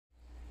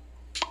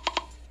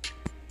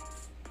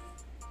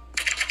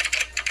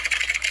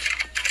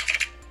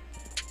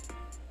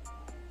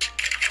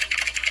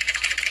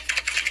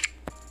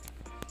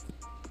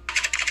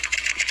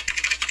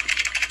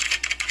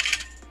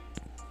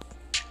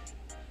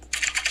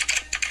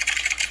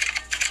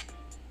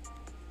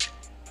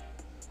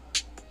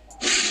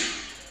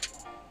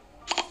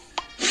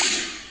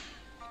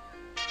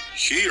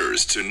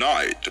viewers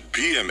tonight,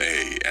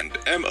 BMA and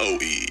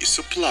MOE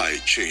Supply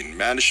Chain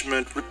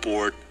Management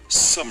Report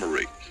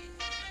Summary.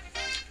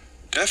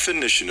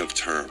 Definition of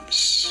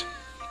terms.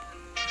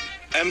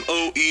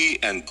 MOE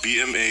and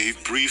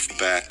BMA brief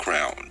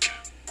background.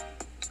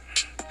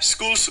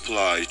 School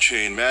Supply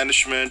Chain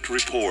Management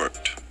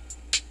Report.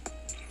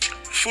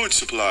 Food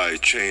Supply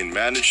Chain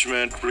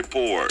Management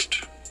Report.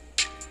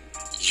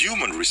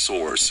 Human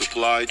Resource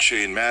Supply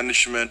Chain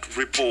Management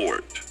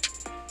Report.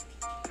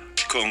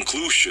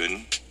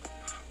 Conclusion,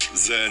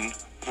 then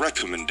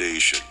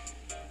recommendation.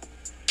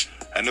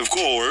 And of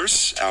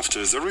course,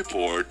 after the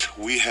report,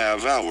 we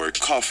have our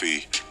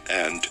coffee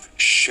and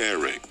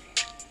sharing.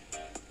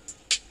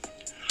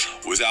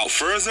 Without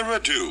further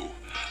ado,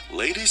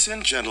 ladies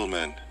and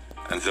gentlemen,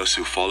 and those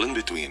who fall in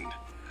between,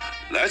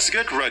 let's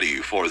get ready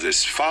for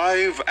this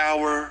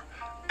 5-hour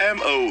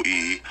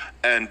MOE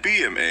and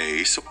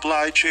BMA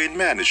Supply Chain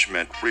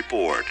Management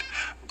Report,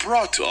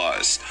 brought to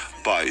us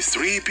by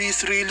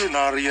 3B3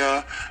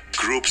 Lunaria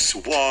Groups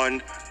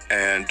 1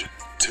 and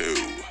 2.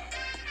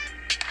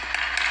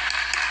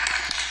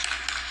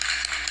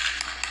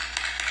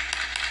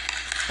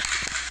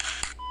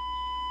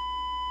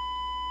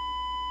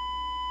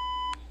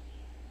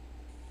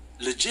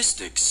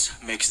 Logistics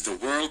makes the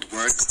world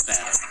work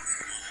better.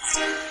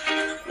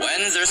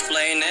 When there's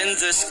plane in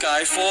the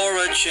sky for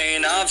a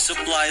chain of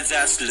supply,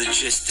 that's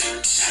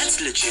logistics.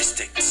 That's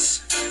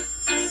logistics.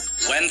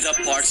 When the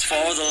parts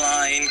for the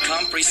line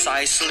come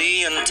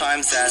precisely in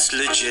time, that's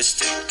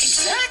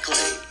logistics.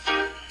 Exactly.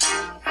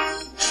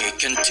 A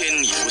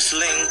continuous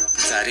link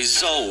that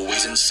is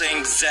always in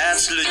sync,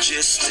 that's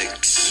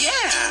logistics.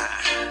 Yeah.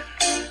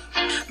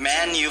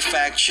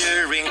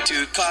 Manufacturing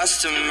to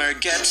customer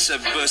gets a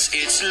boost,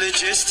 it's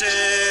logistics.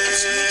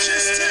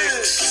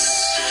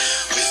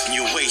 With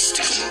new ways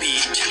to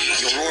compete,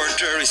 your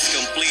order is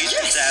complete,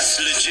 yes. That's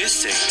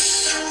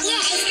logistics. Yeah,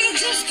 it's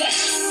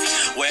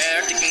logistics.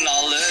 Where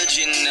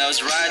technology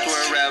knows right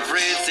where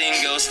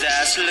everything goes,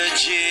 that's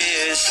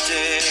logistics.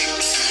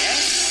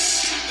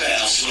 Yes.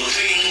 Bells will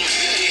ring,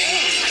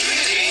 ring,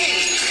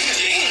 ring,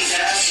 ring,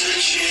 that's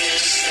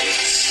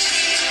logistics.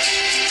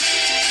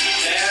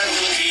 There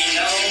will be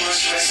no more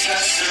stress,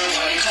 cause they're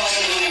one call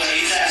away,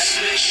 that's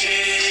logistics.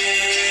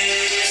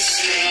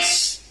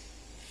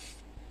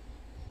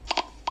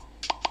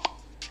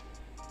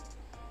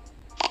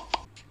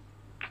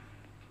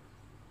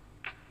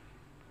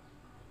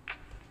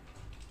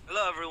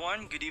 Hello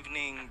everyone, good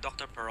evening,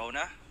 Dr.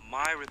 Perona.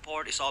 My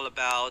report is all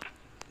about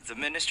the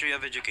Ministry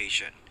of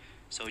Education.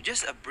 So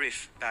just a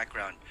brief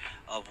background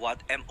of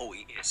what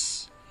MOE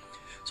is.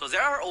 So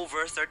there are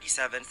over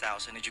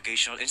 37,000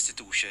 educational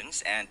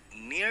institutions and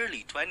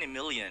nearly 20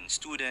 million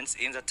students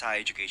in the Thai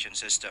education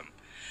system.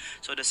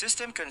 So the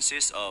system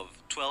consists of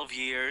 12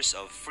 years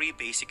of free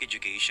basic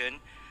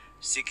education,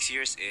 6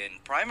 years in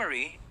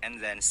primary,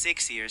 and then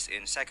 6 years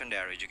in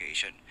secondary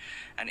education.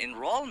 And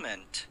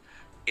enrollment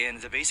in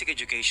the basic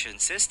education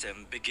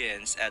system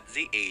begins at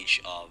the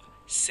age of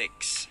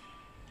 6.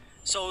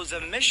 So the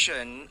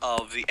mission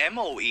of the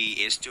MOE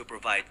is to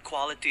provide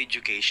quality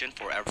education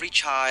for every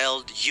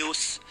child,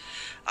 youth,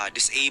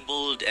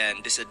 disabled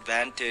and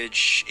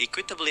disadvantaged,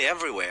 equitably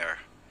everywhere,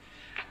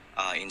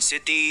 in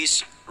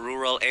cities,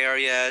 rural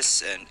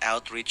areas, and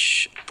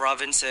outreach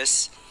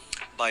provinces,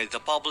 by the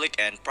public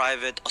and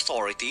private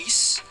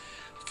authorities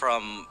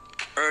from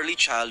early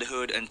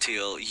childhood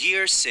until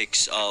year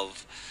 6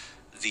 of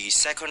the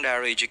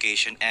secondary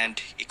education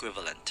and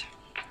equivalent.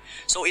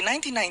 So in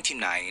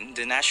 1999,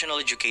 the National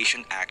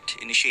Education Act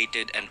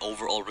initiated an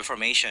overall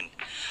reformation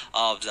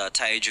of the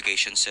Thai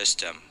education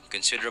system.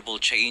 Considerable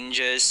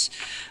changes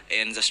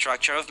in the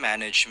structure of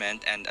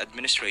management and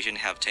administration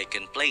have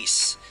taken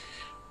place.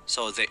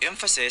 So the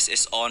emphasis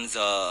is on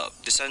the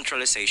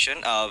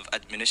decentralization of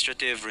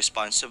administrative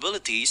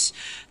responsibilities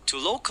to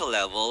local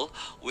level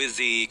with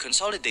the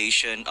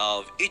consolidation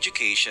of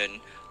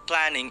education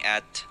planning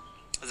at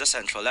the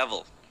central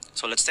level.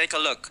 So let's take a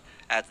look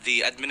at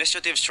the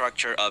administrative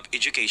structure of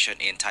education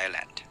in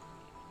Thailand.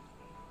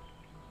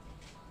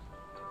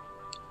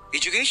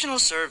 Educational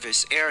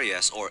service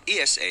areas, or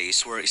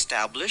ESAs, were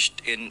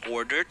established in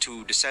order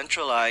to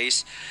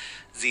decentralize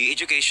the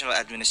educational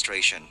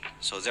administration.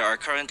 So there are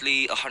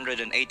currently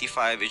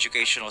 185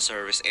 educational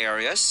service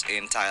areas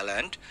in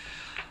Thailand,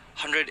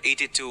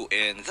 182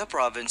 in the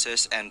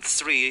provinces, and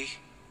 3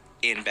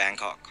 in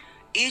Bangkok.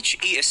 Each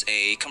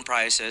ESA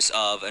comprises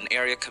of an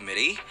area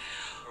committee,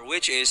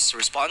 which is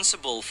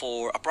responsible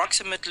for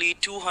approximately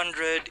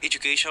 200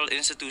 educational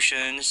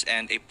institutions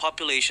and a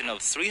population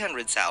of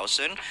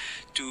 300,000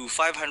 to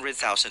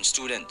 500,000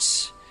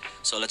 students.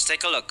 So let's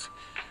take a look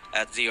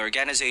at the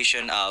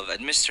organization of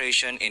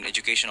administration in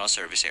educational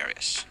service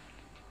areas.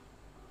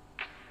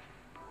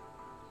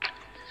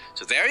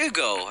 So there you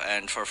go,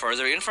 and for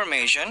further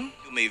information,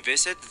 you may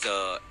visit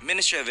the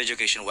Ministry of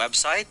Education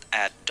website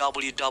at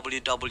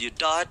www.moe.go.th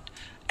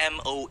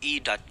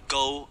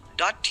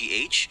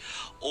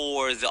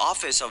or the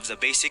Office of the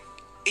Basic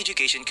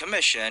Education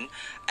Commission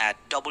at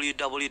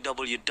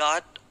www.obec.go.th.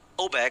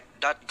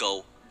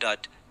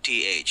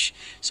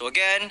 So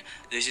again,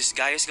 this is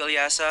Gaius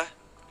Galyasa.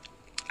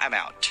 I'm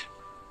out.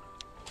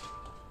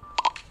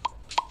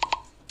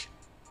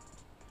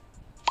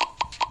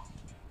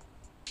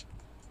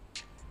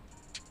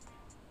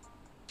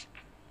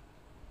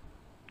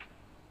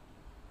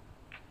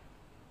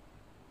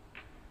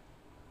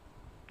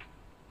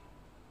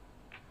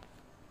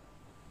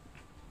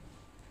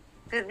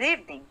 Good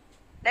evening.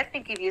 Let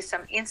me give you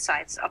some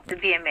insights of the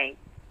BMA.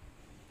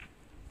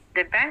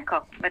 The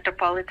Bangkok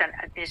Metropolitan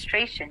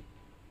Administration,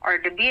 or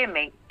the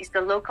BMA, is the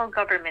local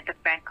government of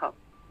Bangkok,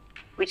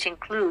 which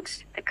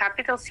includes the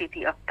capital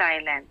city of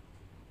Thailand.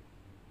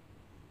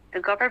 The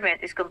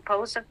government is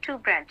composed of two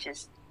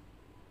branches,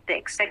 the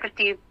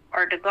executive,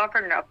 or the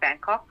governor of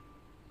Bangkok,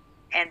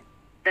 and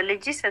the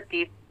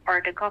legislative,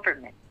 or the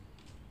government.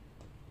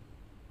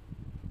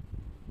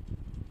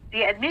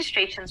 The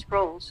administration's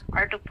roles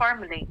are to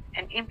formulate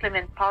and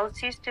implement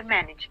policies to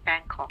manage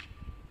Bangkok.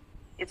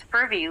 Its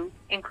purview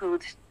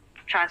includes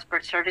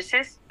transport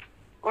services,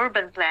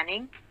 urban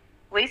planning,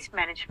 waste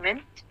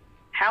management,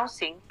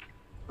 housing,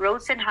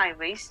 roads and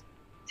highways,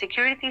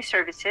 security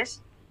services,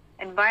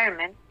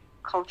 environment,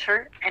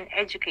 culture, and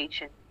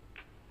education.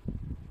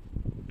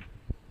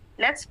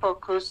 Let's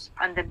focus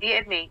on the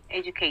BMA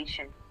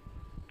education.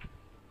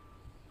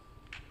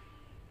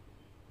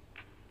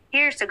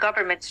 Here's the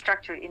government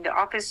structure in the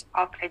Office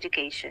of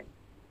Education.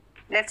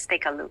 Let's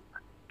take a look.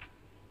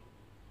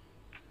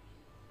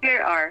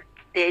 Here are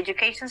the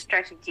education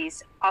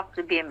strategies of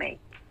the BMA.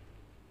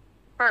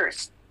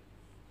 First,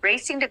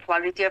 raising the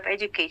quality of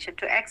education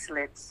to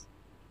excellence.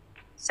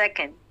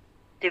 Second,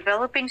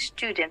 developing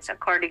students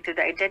according to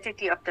the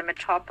identity of the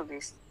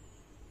metropolis.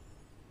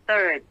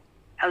 Third,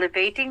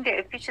 elevating the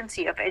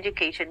efficiency of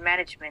education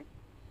management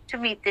to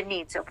meet the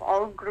needs of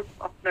all groups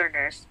of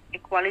learners,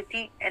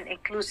 equality and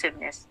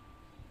inclusiveness.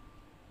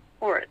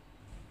 Fourth,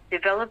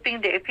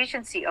 developing the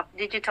efficiency of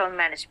digital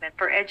management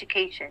for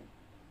education.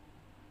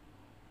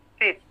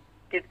 Fifth,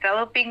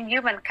 developing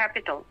human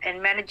capital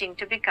and managing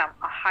to become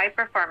a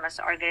high-performance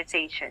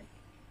organization.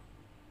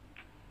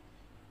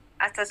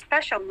 As a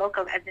special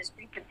local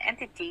administration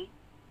entity,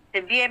 the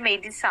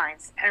BMA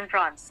designs and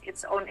runs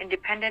its own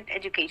independent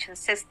education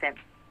system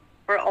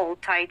for all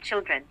Thai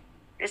children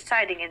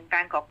residing in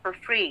Bangkok for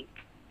free.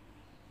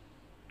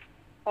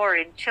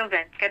 Foreign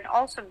children can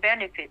also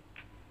benefit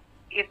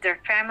if their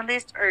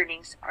family's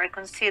earnings are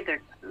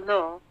considered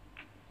low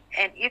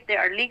and if they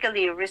are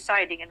legally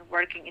residing and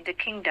working in the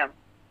kingdom.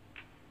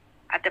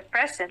 At the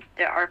present,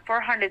 there are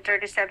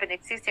 437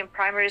 existing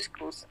primary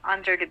schools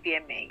under the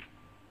BMA.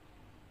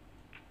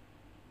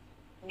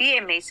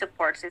 BMA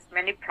supports its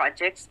many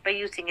projects by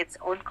using its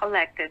own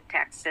collected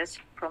taxes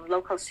from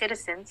local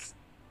citizens,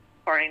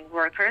 foreign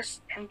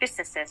workers, and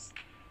businesses.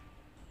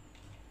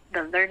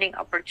 The learning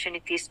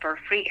opportunities for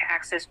free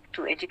access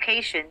to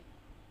education,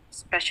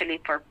 especially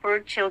for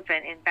poor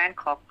children in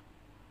Bangkok,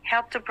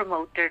 help to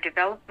promote their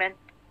development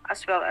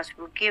as well as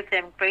will give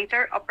them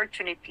greater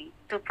opportunity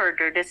to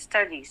further their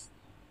studies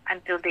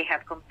until they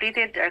have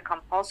completed their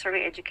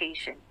compulsory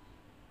education.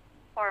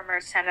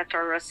 Former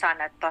Senator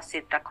Rosana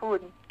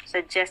Tosit-Takun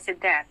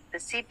suggested that the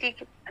city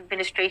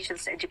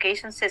administration's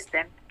education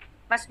system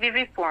must be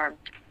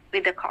reformed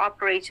with the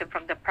cooperation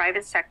from the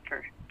private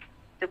sector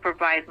to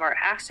provide more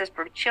access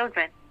for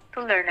children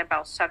to learn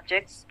about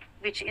subjects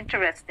which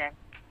interest them,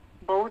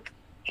 both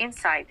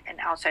inside and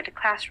outside the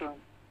classroom.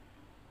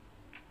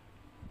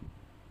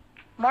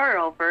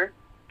 Moreover,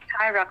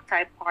 Thai Rak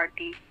Thai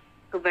Party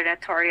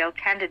gubernatorial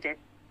candidate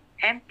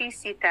MP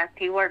Sita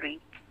Tiwari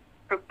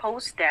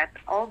proposed that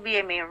all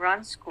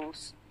BMA-run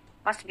schools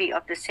must be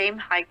of the same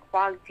high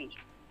quality,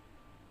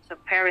 so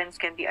parents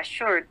can be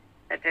assured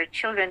that their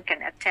children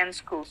can attend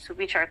schools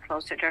which are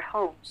close to their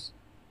homes.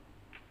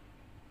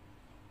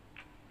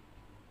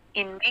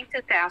 In May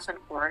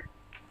 2004,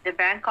 the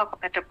Bangkok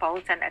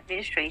Metropolitan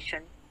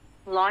Administration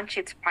launched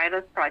its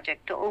pilot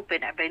project to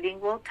open a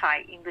bilingual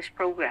Thai-English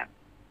program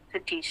to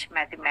teach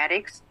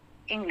mathematics,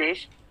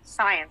 English,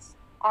 science,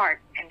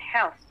 art, and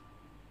health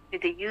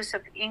with the use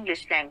of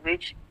English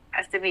language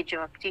as the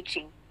medium of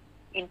teaching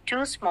in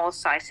two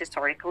small-sized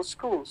historical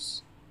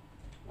schools,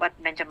 Wat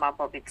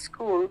Benjamabovit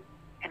School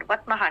and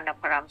Wat Mahana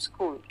Param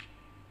School.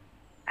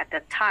 At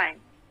the time,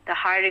 the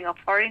hiring of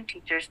foreign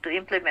teachers to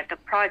implement the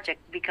project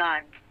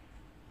began.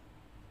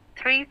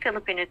 3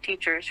 Filipino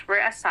teachers were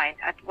assigned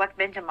at Wat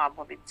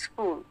Benjamabovit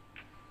School,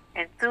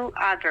 and 2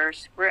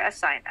 others were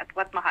assigned at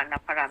Wat Mahana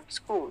Param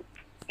School,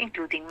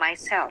 including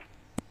myself.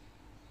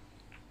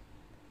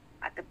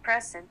 At the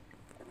present,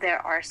 there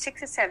are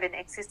 67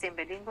 existing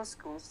bilingual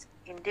schools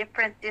in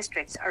different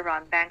districts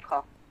around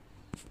Bangkok,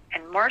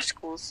 and more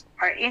schools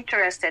are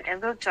interested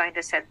and will join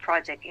the said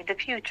project in the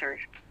future.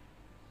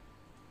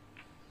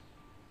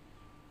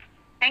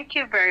 Thank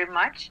you very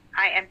much.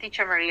 I am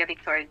Teacher Maria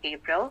Victoria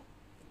Gabriel.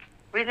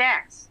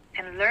 Relax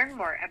and learn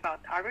more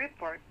about our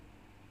report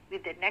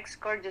with the next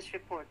gorgeous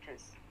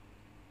reporters.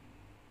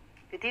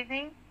 Good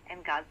evening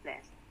and God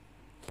bless.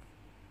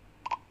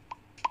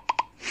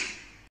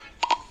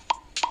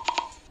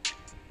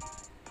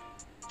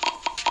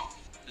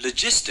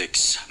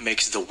 Logistics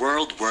makes the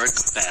world work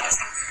better.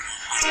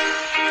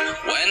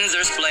 When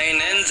there's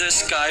plane in the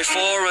sky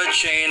for a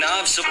chain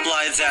of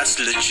supply, that's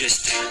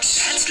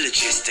logistics. That's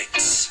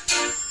logistics.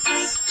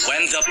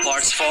 When the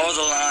parts for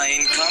the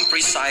line come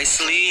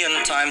precisely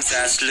in time,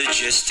 that's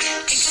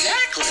logistics.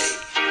 Exactly.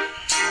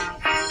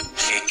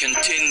 A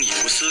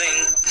continuous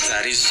link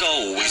that is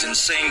always in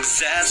sync,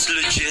 that's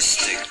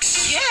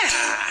logistics. Yeah.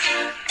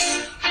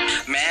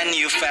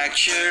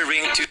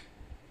 Manufacturing to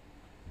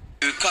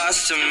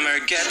customer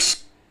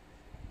gets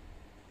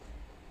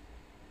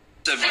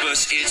the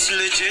bus, it's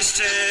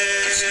logistics.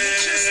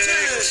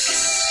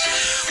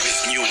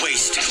 With new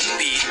ways to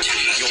compete,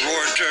 your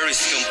order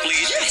is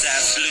complete. Yes.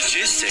 That's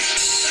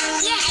logistics.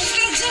 Yeah, it's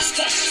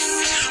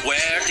logistics.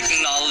 Where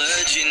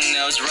technology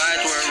knows right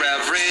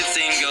where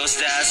everything goes,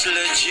 that's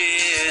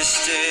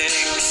logistics.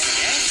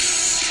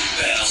 Yes.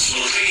 Bells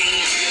will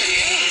ring.